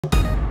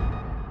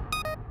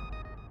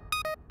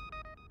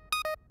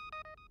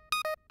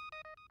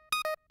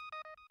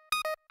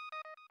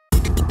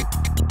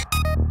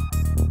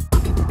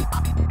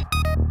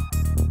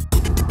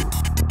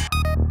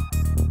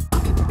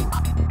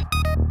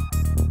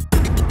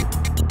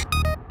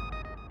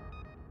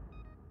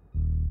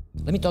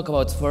Let me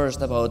talk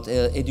first about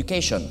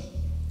education.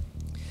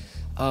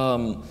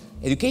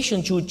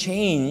 Education should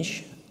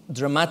change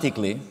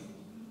dramatically.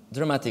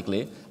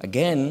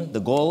 Again, the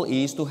goal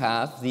is to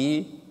have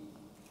the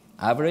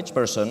average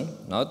person,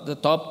 not the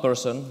top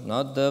person,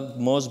 not the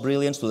most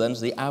brilliant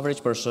students, the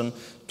average person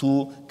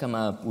to come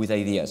up with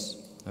ideas,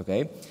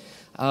 okay?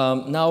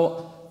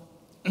 Now,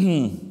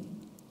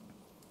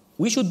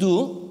 we should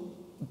do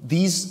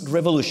this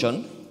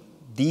revolution,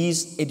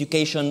 this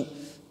education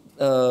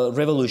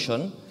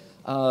revolution,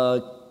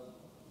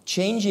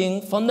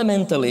 changing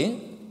fundamentally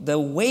the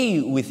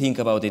way we think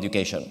about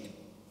education.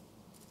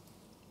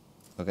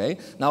 Okay?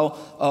 Now,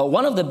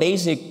 one of the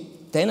basic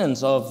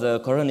tenets of the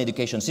current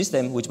education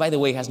system, which by the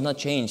way has not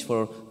changed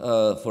for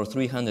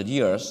 300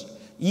 years,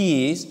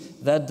 is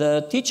that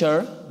the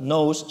teacher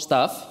knows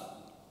stuff,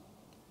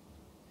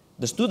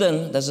 the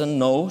student doesn't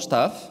know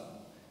stuff,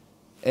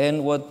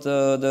 and what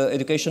the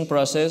education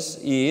process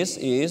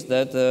is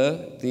that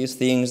these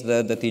things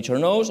that the teacher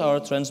knows are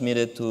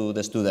transmitted to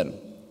the student.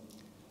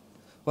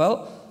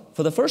 Well,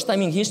 for the first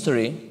time in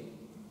history,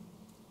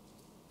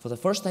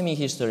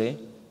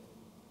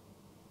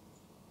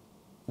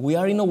 we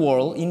are in a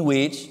world in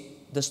which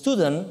the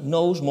student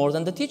knows more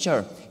than the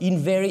teacher in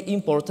very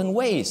important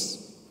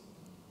ways.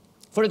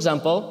 For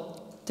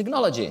example,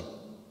 technology.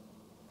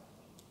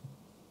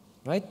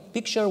 Right?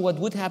 Picture what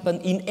would happen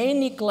in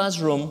any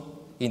classroom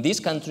in this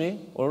country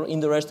or in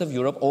the rest of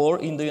Europe or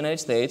in the United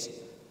States.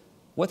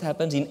 What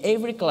happens in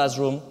every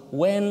classroom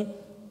when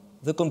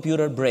the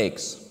computer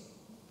breaks?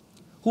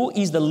 Who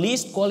is the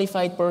least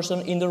qualified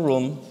person in the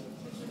room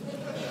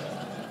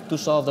to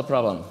solve the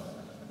problem?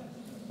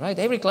 Right?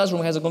 Every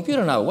classroom has a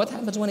computer now. What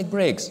happens when it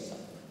breaks?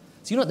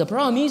 So, you know, the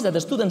problem is that the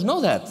students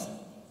know that.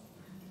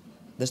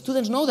 The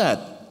students know that.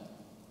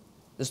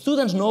 The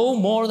students know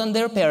more than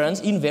their parents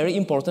in very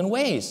important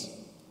ways.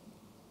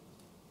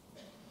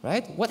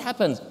 Right? What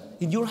happens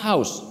in your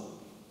house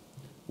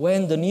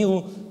when the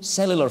new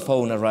cellular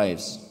phone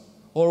arrives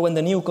or when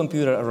the new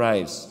computer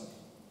arrives?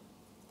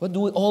 What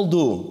do we all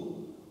do?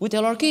 We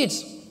tell our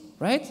kids,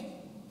 right?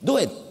 Do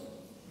it.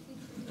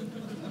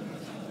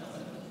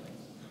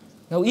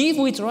 Now, if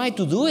we try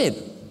to do it,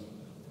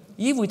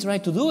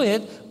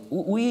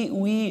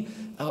 we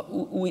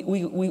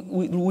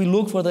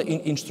look for the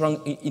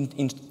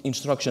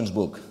instructions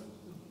book,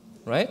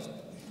 right?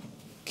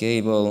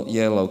 Cable,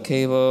 yellow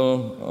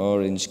cable,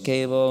 orange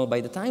cable.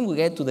 By the time we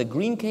get to the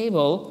green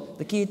cable,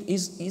 the kid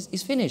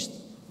is finished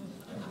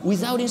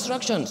without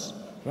instructions,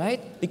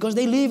 right? Because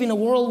they live in a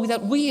world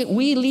without.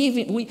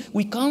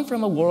 We come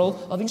from a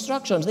world of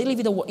instructions. They live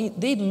in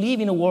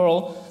a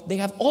world. They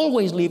have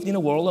always lived in a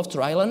world of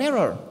trial and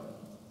error,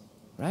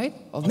 right?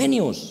 Of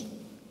menus,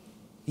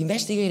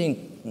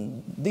 investigating.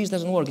 This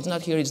doesn't work. It's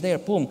not here. It's there.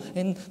 Boom.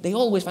 And they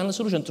always find a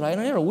solution. Trial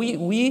and error.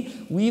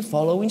 We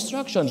follow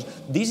instructions.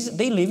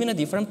 They live in a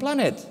different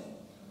planet.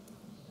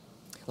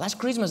 Last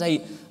Christmas,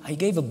 I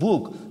gave a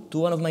book to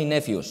one of my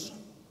nephews.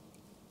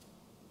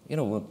 You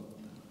know,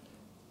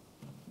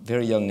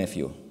 very young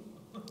nephew.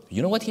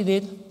 You know what he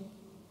did?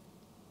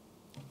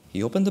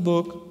 He opened the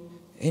book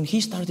and he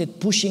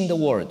started pushing the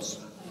words.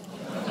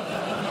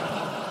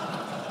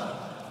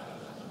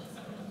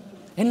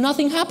 And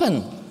nothing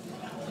happened.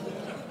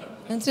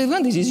 And said,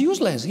 well, this is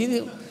useless.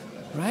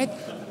 Right?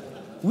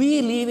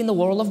 We live in the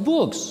world of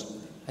books.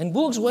 And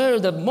books were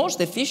the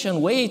most efficient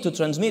way to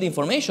transmit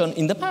information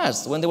in the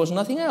past when there was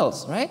nothing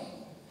else, right?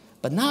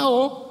 But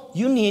now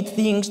you need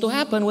things to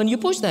happen when you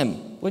push them,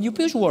 when you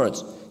push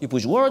words. You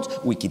push words,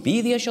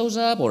 Wikipedia shows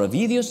up, or a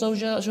video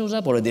shows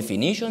up, or a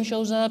definition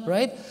shows up,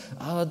 right?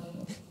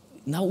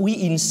 Now we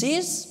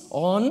insist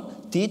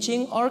on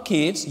teaching our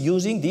kids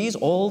using these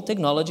old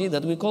technology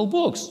that we call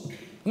books.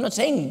 I'm not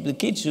saying the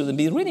kids shouldn't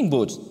be reading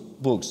books.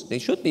 They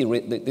should be.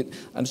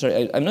 I'm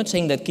sorry. I'm not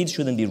saying that kids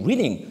shouldn't be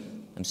reading.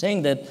 I'm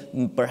saying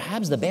that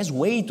perhaps the best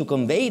way to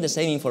convey the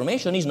same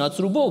information is not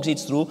through books.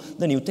 It's through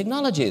the new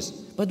technologies.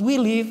 But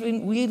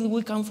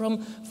we come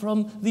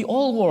from the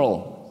old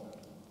world,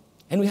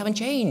 and we haven't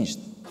changed.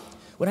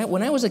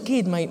 When I was a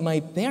kid,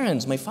 my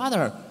parents, my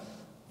father,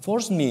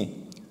 forced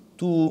me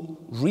to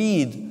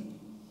read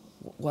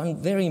one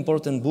very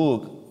important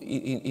book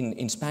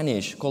in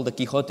Spanish called the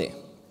Quixote.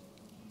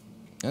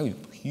 A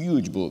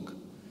huge book.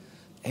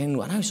 And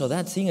when I saw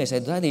that thing, I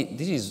said, Daddy,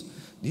 this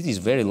is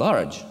very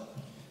large.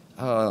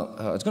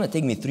 It's going to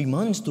take me 3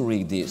 months to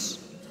read this.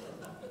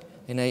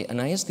 And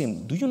I asked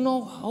him, do you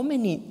know how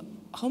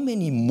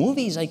many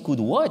movies I could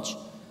watch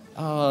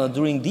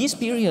during this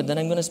period that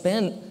I'm going to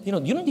spend? You know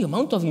the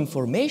amount of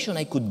information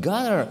I could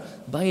gather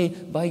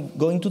by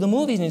going to the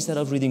movies instead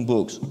of reading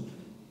books? And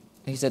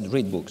he said,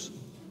 read books.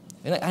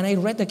 And I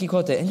read the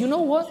Quixote. And you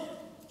know what?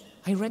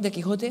 I read the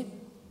Quixote.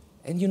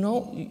 And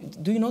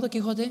do you know the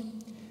Quixote?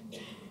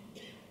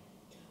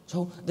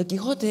 So the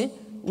Quixote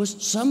was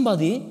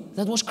somebody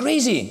that was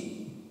crazy.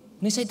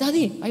 And he said,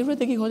 Daddy, I read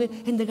the Quixote,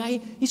 and the guy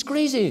is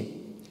crazy.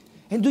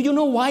 And do you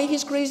know why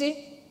he's crazy?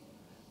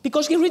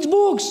 Because he reads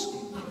books.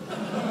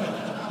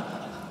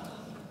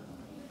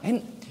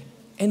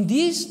 and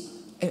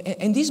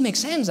this makes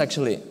sense,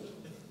 actually.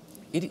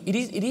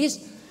 It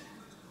is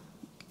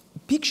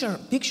picture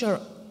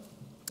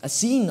a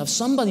scene of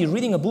somebody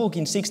reading a book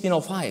in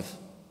 1605,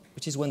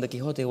 which is when the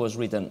Quixote was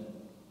written.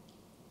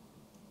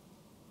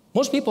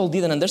 Most people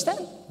didn't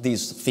understand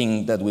this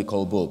thing that we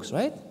call books,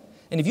 right?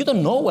 And if you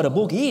don't know what a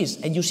book is,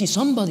 and you see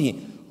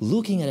somebody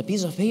looking at a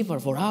piece of paper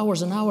for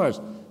hours and hours,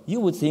 you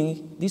would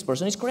think this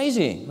person is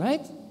crazy,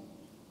 right?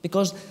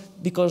 Because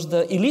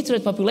the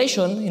illiterate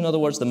population, in other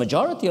words, the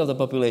majority of the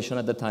population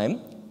at the time,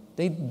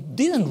 they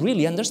didn't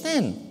really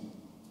understand.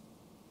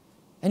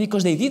 And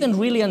because they didn't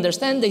really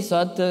understand, they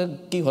thought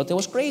Quixote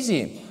was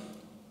crazy.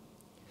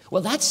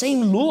 Well, that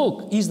same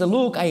look is the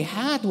look I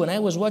had when I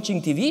was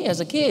watching TV as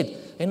a kid,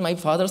 and my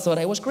father thought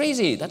I was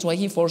crazy. That's why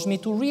he forced me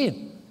to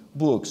read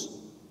books.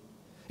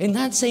 And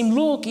that same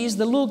look is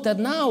the look that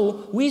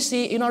now we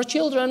see in our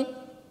children,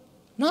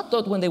 not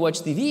when they watch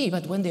TV,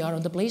 but when they are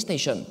on the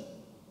PlayStation.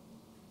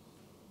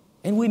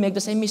 And we make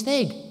the same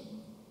mistake.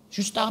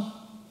 You stop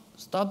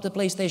the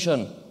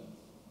PlayStation.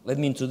 Let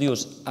me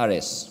introduce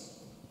Ares.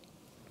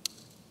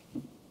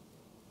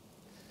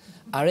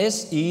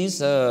 Ares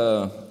is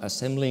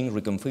assembling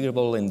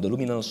reconfigurable and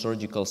luminal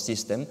surgical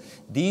system.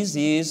 This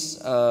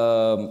is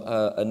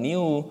a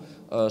new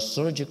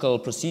surgical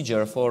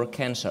procedure for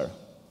cancer.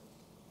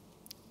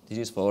 This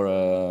is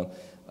for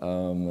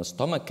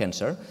stomach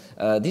cancer.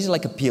 This is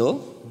like a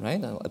pill,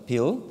 right? A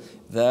pill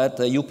that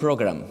you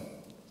program.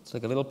 It's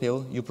like a little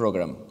pill you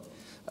program.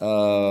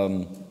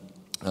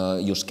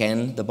 You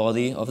scan the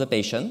body of the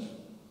patient,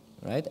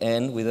 right?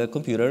 And with a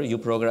computer, you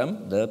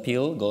program the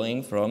pill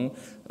going from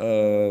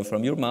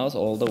your mouth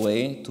all the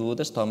way to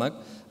the stomach.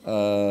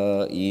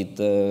 It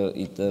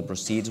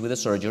proceeds with the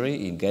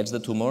surgery. It gets the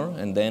tumor,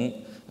 and then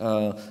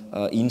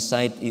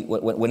inside,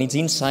 when it's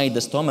inside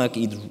the stomach,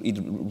 it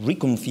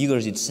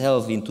reconfigures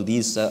itself into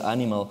this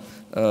animal,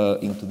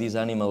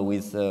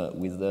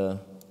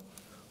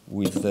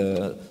 with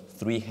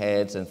three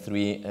heads and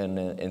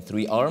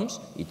three arms.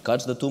 It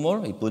cuts the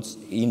tumor. It puts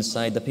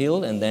inside the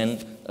pill, and then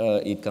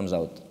it comes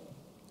out.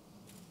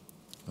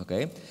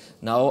 Okay.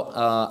 Now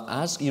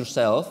ask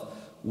yourself,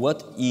 who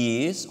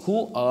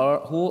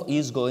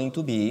is going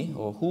to be,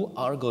 or who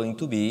are going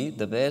to be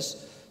the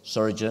best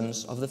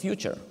surgeons of the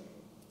future?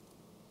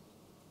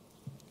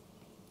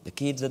 The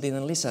kids that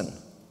didn't listen,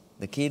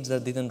 the kids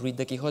that didn't read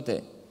the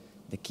Quixote,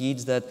 the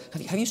kids that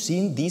have you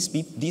seen these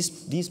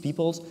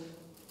people's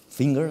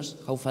fingers?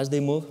 How fast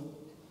they move?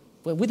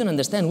 Well, we don't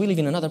understand. We live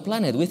in another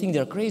planet. We think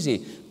they're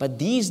crazy. But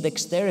this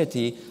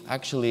dexterity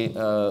actually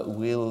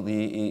will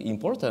be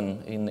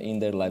important in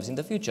their lives in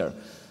the future.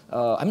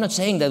 I'm not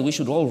saying that we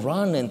should all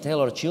run and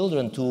tell our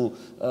children to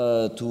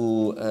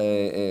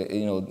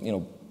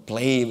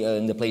play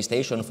in the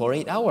PlayStation for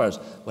 8 hours.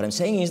 What I'm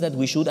saying is that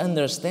we should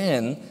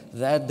understand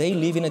that they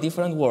live in a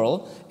different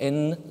world,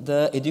 and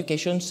the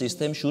education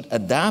system should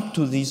adapt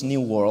to this new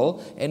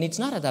world, and it's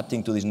not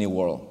adapting to this new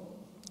world.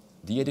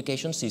 The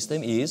education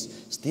system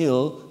is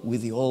still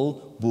with the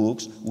old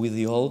books, with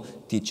the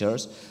old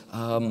teachers.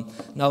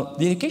 Now,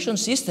 the education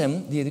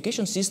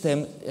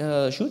system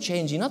should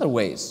change in other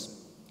ways.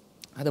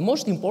 And the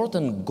most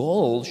important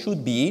goal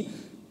should be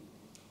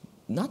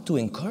not to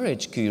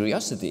encourage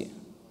curiosity,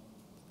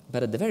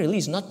 but at the very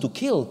least, not to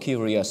kill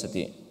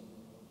curiosity.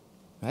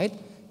 Right?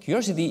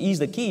 Curiosity is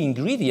the key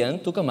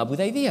ingredient to come up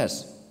with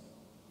ideas.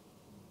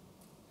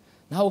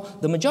 Now,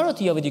 the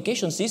majority of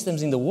education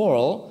systems in the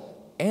world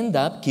end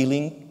up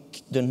killing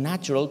the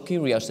natural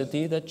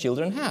curiosity that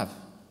children have.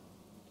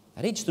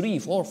 At age 3,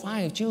 4,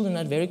 5, children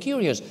are very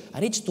curious.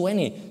 At age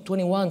 20,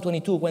 21,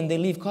 22, when they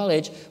leave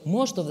college,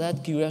 most of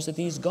that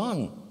curiosity is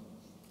gone.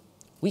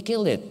 We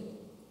killed it.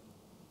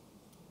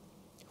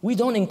 We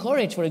don't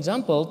encourage, for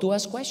example, to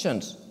ask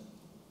questions.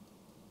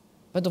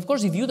 But of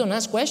course, if you don't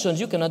ask questions,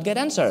 you cannot get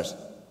answers.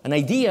 An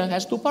idea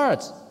has two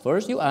parts.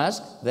 First you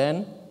ask,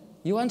 then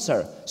you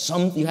answer.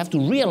 You have to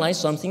realize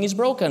something is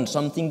broken,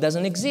 something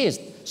doesn't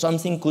exist,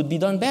 something could be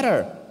done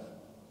better,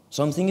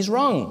 something is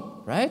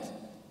wrong, right?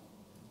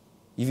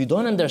 If you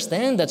don't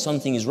understand that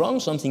something is wrong,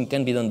 something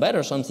can be done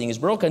better, something is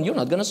broken, you're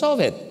not going to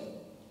solve it.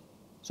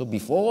 So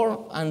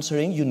before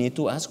answering, you need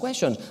to ask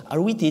questions.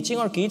 Are we teaching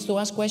our kids to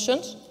ask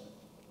questions?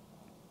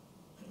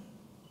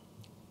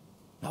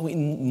 Now,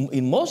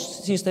 in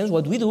most systems,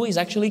 what we do is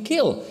actually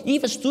kill.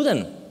 If a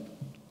student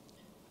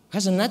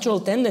has a natural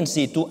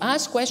tendency to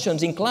ask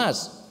questions in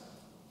class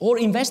or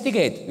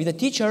investigate with the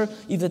teacher,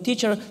 if the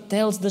teacher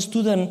tells the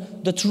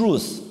student the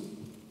truth,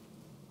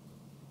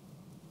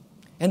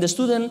 and the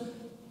student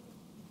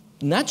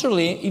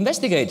naturally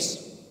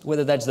investigates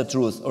whether that's the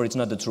truth or it's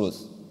not the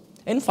truth,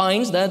 and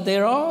finds that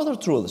there are other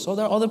truths, or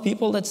there are other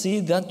people that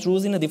see that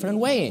truth in a different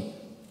way.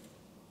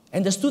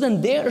 And the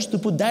student dares to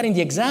put that in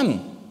the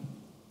exam.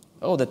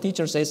 Oh, the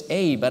teacher says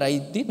A, but I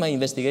did my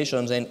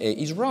investigations and A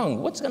is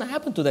wrong. What's going to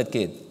happen to that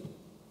kid?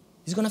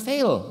 He's going to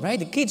fail, right?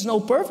 The kids know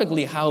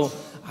perfectly how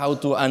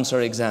to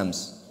answer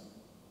exams.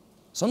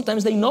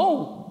 Sometimes they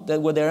know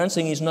that what they're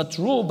answering is not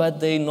true,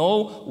 but they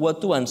know what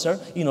to answer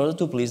in order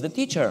to please the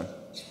teacher.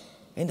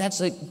 And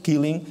that's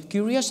killing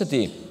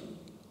curiosity.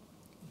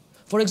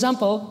 For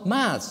example,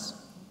 maths.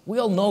 We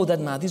all know that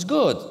math is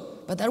good,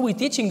 but are we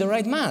teaching the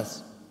right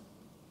math?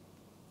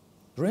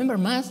 Remember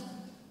math?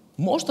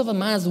 Most of the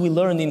math we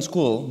learned in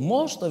school,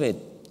 most of it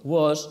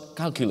was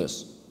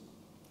calculus.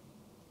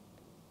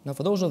 Now,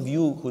 for those of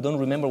you who don't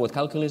remember what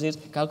calculus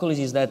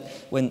is that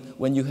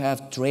when you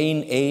have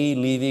train A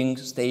leaving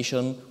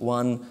station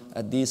 1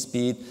 at this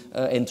speed,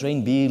 and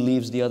train B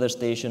leaves the other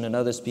station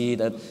another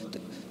speed.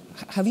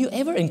 Have you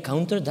ever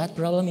encountered that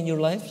problem in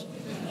your lives?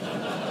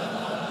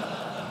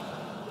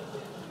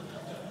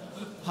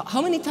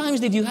 How many times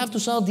did you have to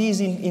solve these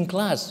in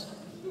class?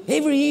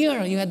 Every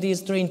year you had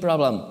this train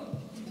problem.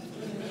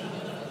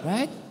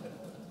 Right?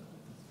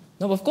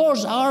 Now, of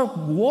course, our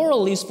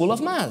world is full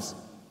of math.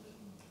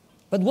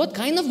 But what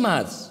kind of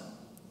maths?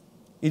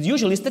 It's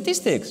usually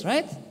statistics,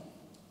 right?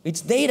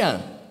 It's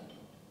data.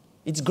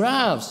 It's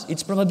graphs.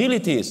 It's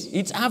probabilities.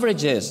 It's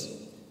averages,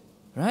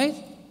 right?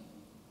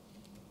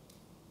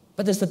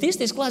 But the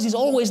statistics class is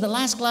always the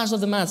last class of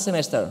the math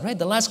semester, right?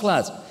 The last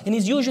class. And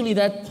it's usually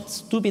that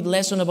stupid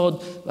lesson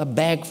about a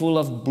bag full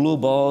of blue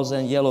balls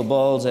and yellow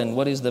balls and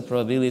what is the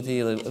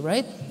probability,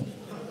 right?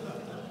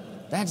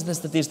 That's the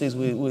statistics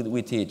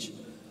we teach.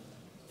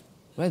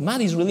 Right?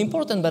 Math is really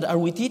important, but are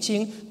we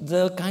teaching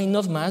the kind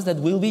of math that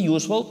will be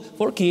useful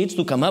for kids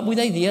to come up with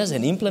ideas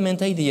and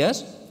implement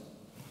ideas?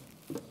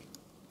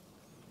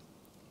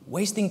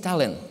 Wasting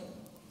talent.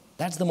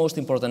 That's the most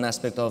important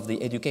aspect of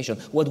the education.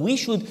 What we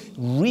should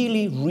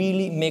really,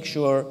 really make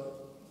sure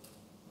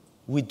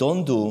we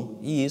don't do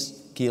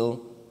is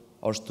kill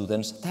our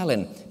students'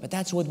 talent. But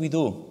that's what we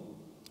do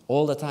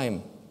all the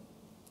time.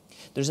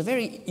 There's a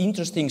very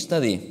interesting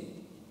study.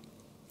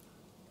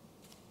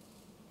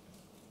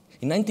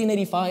 In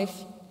 1985,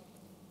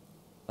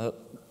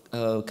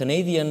 a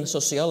Canadian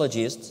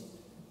sociologist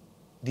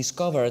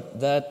discovered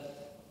that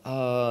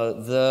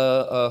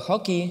the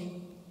hockey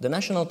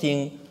national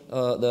team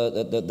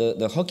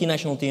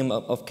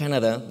of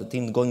Canada, the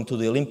team going to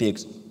the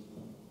Olympics,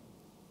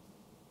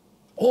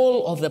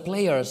 all of the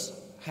players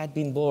had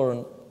been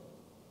born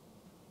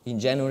in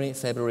January,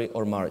 February,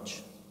 or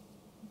March.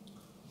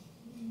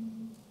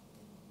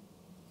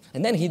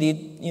 And then he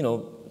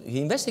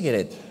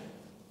investigated.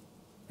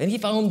 And he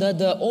found that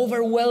the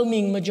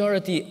overwhelming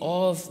majority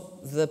of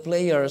the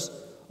players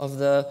of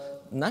the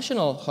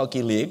National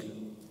Hockey League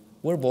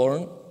were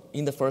born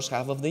in the first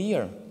half of the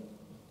year.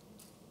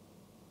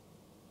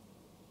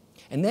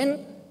 And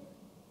then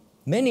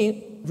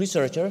many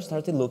researchers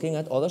started looking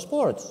at other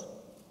sports.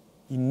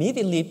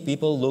 Immediately,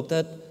 people looked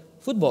at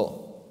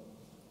football.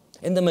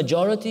 And the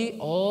majority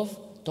of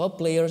top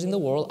players in the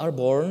world are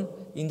born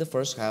in the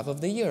first half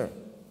of the year.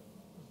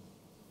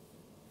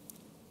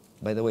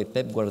 By the way,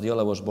 Pep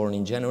Guardiola was born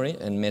in January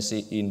and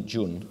Messi in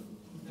June.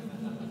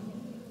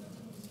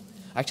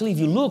 Actually, if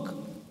you look,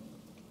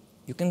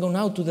 you can go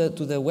now to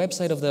the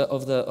website of the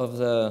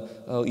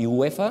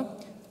UEFA.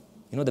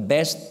 You know, the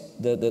best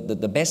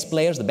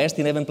players, the best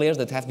 11 players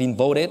that have been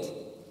voted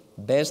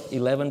best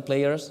 11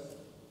 players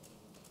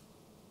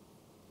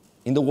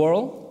in the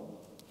world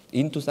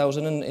in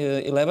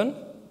 2011.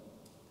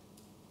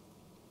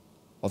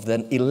 Of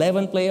the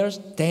 11 players,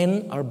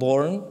 10 are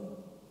born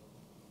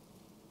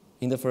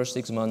in the first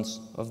 6 months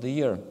of the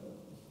year.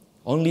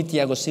 Only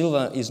Thiago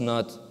Silva is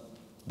not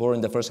born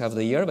in the first half of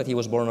the year, but he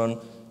was born on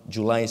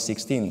July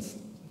 16th.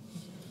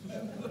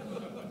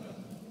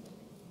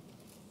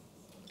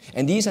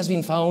 And this has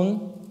been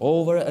found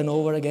over and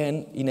over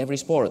again in every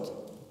sport.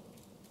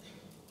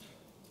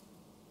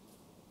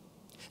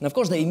 And of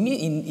course, the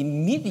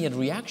immediate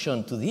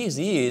reaction to this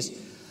is,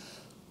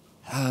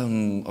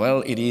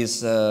 well, it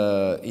is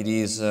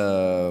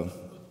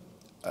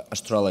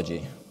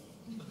astrology,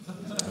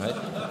 right?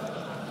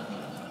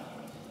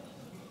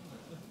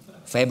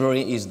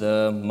 February is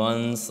the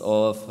month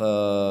of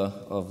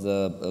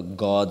the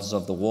gods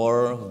of the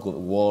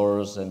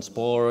wars and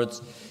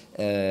sports.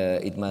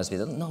 It must be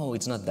that. No,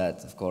 it's not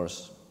that, of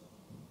course.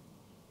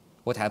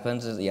 What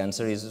happens is, the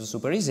answer is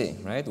super easy,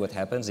 right? What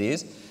happens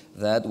is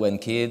that when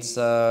kids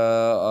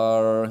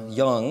are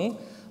young,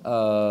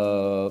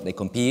 they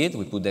compete,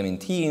 we put them in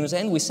teams,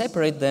 and we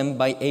separate them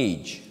by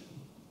age.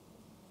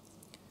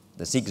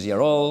 The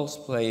 6-year-olds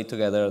play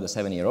together, the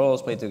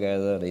 7-year-olds play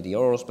together, the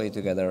 8-year-olds play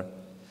together.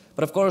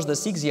 But of course, the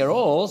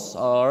 6-year-olds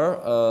are,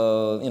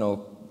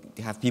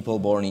 have people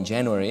born in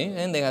January,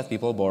 and they have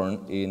people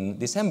born in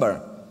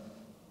December.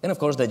 And of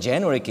course, the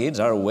January kids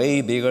are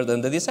way bigger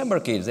than the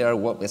December kids. They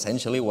are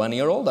essentially 1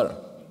 year older.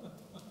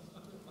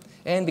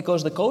 And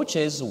because the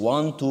coaches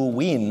want to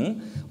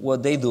win,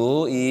 what they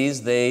do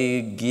is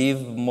they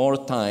give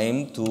more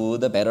time to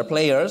the better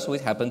players, who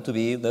happen to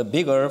be the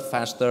bigger,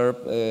 faster,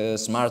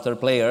 smarter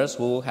players,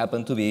 who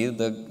happen to be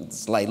the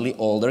slightly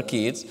older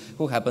kids,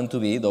 who happen to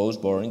be those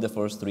born in the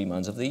first 3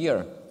 months of the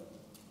year.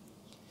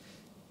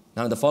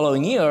 Now, in the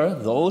following year,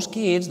 those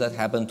kids that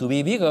happen to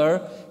be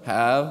bigger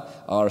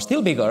are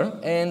still bigger,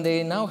 and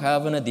they now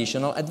have an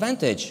additional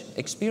advantage,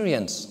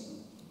 experience.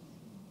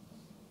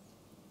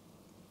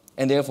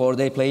 And therefore,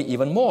 they play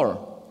even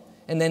more.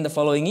 And then the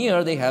following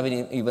year, they have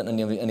an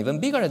even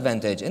bigger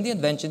advantage, and the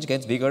advantage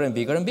gets bigger and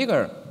bigger and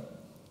bigger.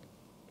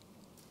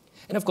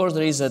 And of course,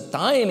 there is a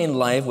time in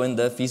life when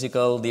the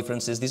physical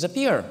differences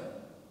disappear,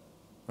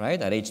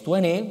 right? At age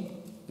 20,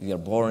 if you're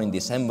born in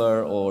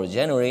December or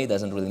January, it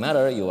doesn't really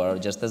matter. You are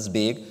just as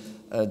big,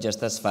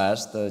 just as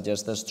fast,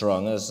 just as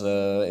strong as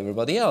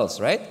everybody else,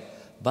 right?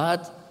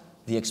 But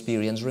the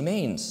experience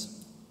remains.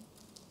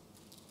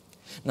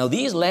 Now,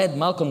 this led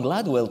Malcolm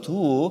Gladwell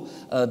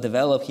to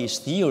develop his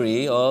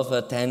theory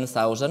of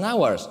 10,000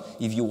 hours.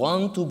 If you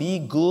want to be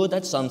good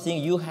at something,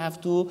 you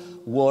have to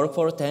work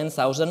for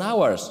 10,000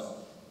 hours.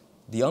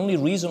 The only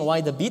reason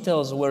why the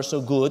Beatles were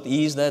so good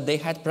is that they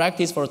had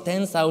practiced for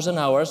 10,000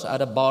 hours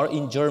at a bar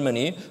in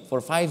Germany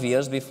for 5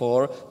 years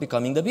before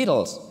becoming the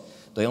Beatles.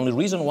 The only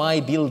reason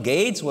why Bill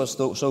Gates was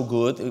so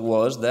good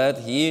was that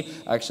he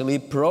actually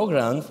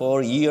programmed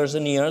for years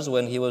and years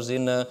when he was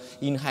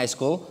in high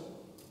school.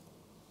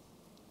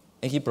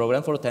 And he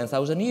programmed for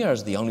 10,000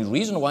 years. The only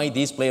reason why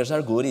these players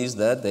are good is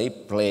that they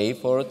play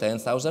for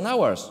 10,000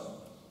 hours.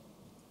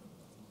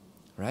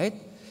 Right?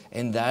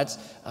 And that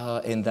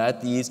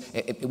is,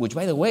 which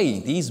by the way,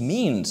 this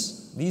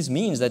means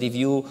that if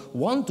you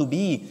want to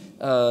be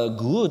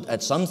good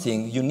at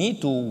something, you need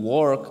to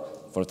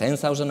work for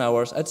 10,000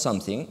 hours at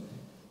something.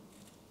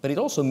 But it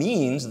also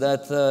means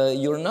that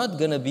you're not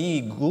going to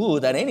be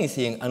good at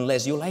anything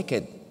unless you like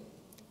it.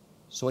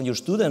 So when your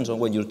students or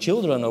when your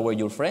children or when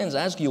your friends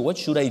ask you, what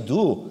should I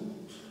do?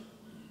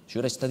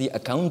 Should I study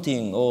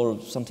accounting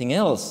or something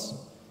else?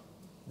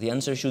 The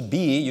answer should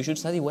be, you should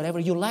study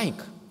whatever you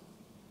like.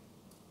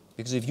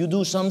 Because if you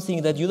do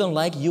something that you don't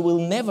like, you will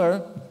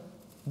never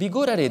be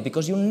good at it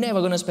because you're never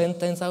going to spend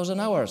 10,000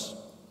 hours.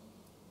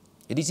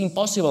 It is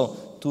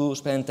impossible to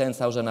spend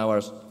 10,000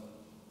 hours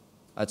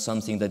at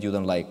something that you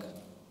don't like.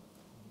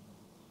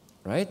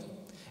 Right?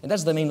 And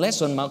that's the main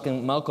lesson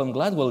Malcolm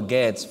Gladwell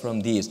gets from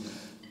this.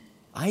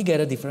 I get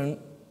a different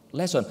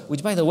lesson,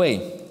 which by the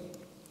way,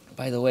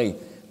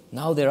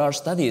 now there are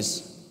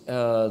studies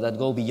that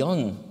go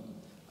beyond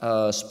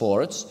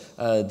sports.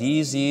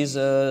 This is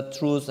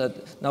truth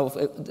that, now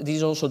this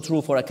is also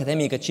true for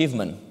academic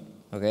achievement.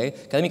 Okay,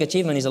 academic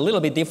achievement is a little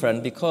bit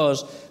different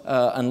because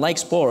unlike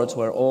sports,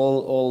 where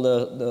all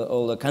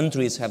the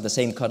countries have the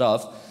same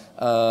cutoff,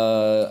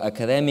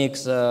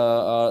 academics,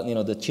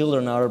 the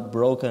children are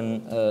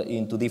broken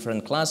into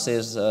different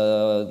classes,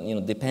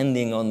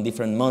 depending on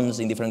different months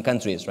in different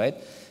countries, right?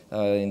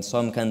 In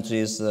some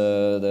countries,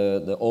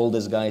 the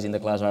oldest guys in the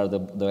class are the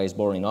guys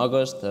born in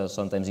August,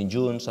 sometimes in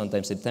June,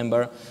 sometimes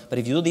September. But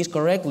if you do this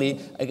correctly,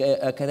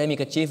 academic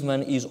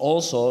achievement is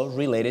also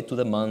related to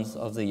the month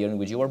of the year in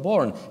which you were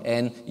born.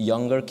 And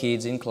younger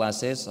kids in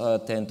classes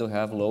tend to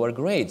have lower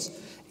grades.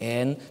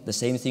 And the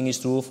same thing is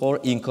true for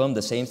income,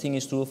 the same thing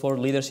is true for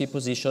leadership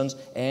positions,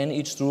 and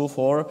it's true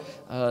for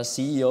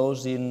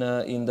CEOs in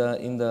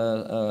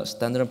the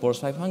Standard & Poor's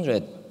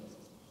 500.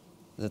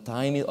 The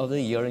time of the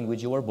year in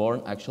which you were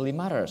born actually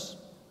matters.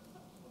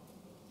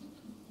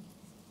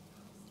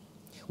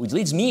 Which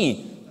leads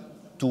me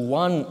to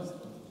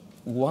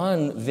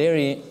one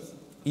very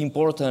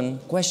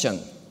important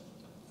question.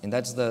 And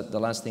that's the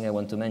last thing I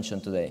want to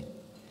mention today.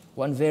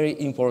 One very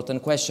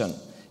important question.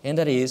 And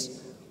that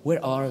is,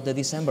 where are the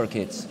December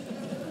kids?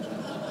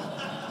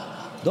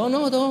 Don't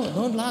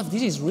laugh.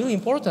 This is really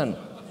important.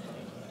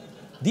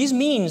 This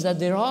means that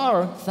there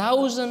are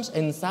thousands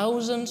and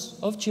thousands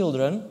of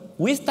children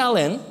with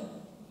talent,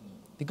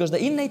 because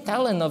the innate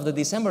talent of the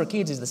December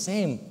kids is the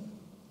same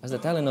as the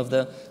talent of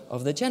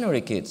the January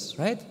kids,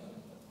 right?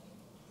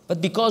 But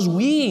because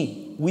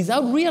we,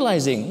 without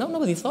realizing,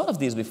 nobody thought of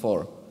this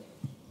before,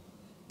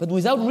 but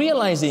without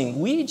realizing,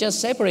 we just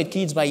separate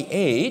kids by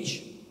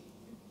age,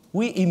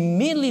 we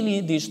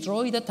immediately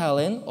destroy the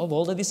talent of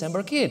all the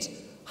December kids.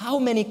 How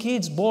many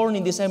kids born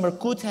in December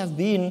could have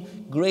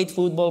been great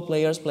football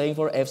players playing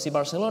for FC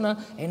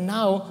Barcelona, and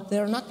now they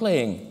are not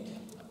playing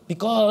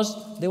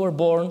because they were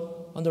born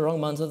on the wrong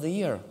month of the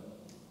year?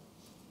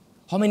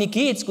 How many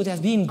kids could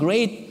have been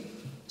great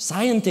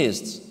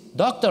scientists,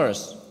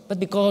 doctors, but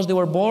because they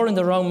were born in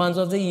the wrong month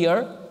of the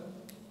year,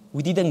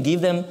 we didn't give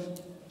them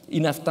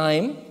enough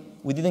time,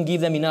 we didn't give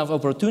them enough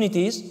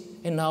opportunities,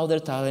 and now their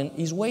talent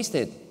is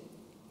wasted.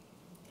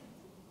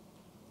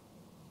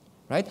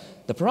 Right?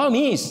 The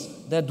problem is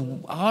that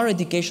our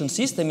education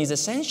system is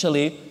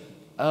essentially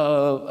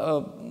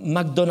a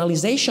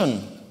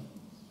McDonaldization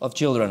of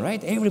children,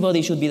 right?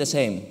 Everybody should be the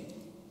same.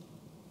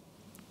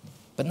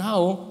 But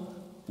now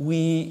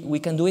we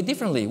can do it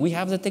differently. We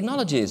have the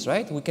technologies,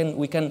 right? We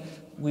can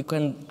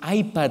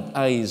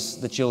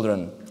iPadize the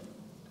children,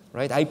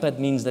 right? iPad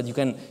means that you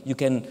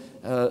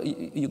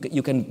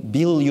can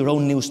build your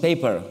own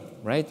newspaper,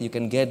 right? You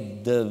can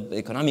get the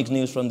economic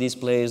news from this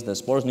place, the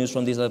sports news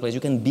from this other place. You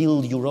can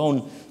build your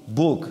own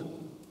book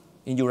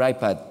in your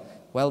iPad.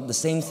 Well, the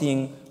same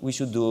thing we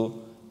should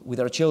do with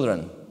our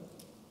children.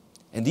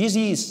 And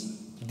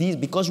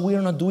because we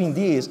are not doing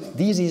this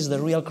is the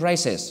real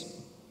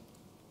crisis.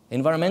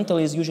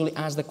 Environmentalists usually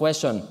ask the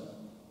question,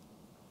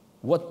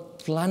 what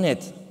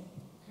planet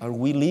are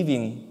we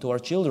leaving to our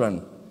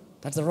children?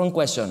 That's the wrong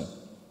question.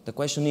 The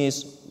question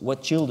is,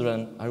 what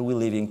children are we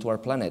leaving to our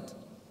planet?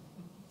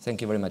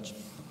 Thank you very much.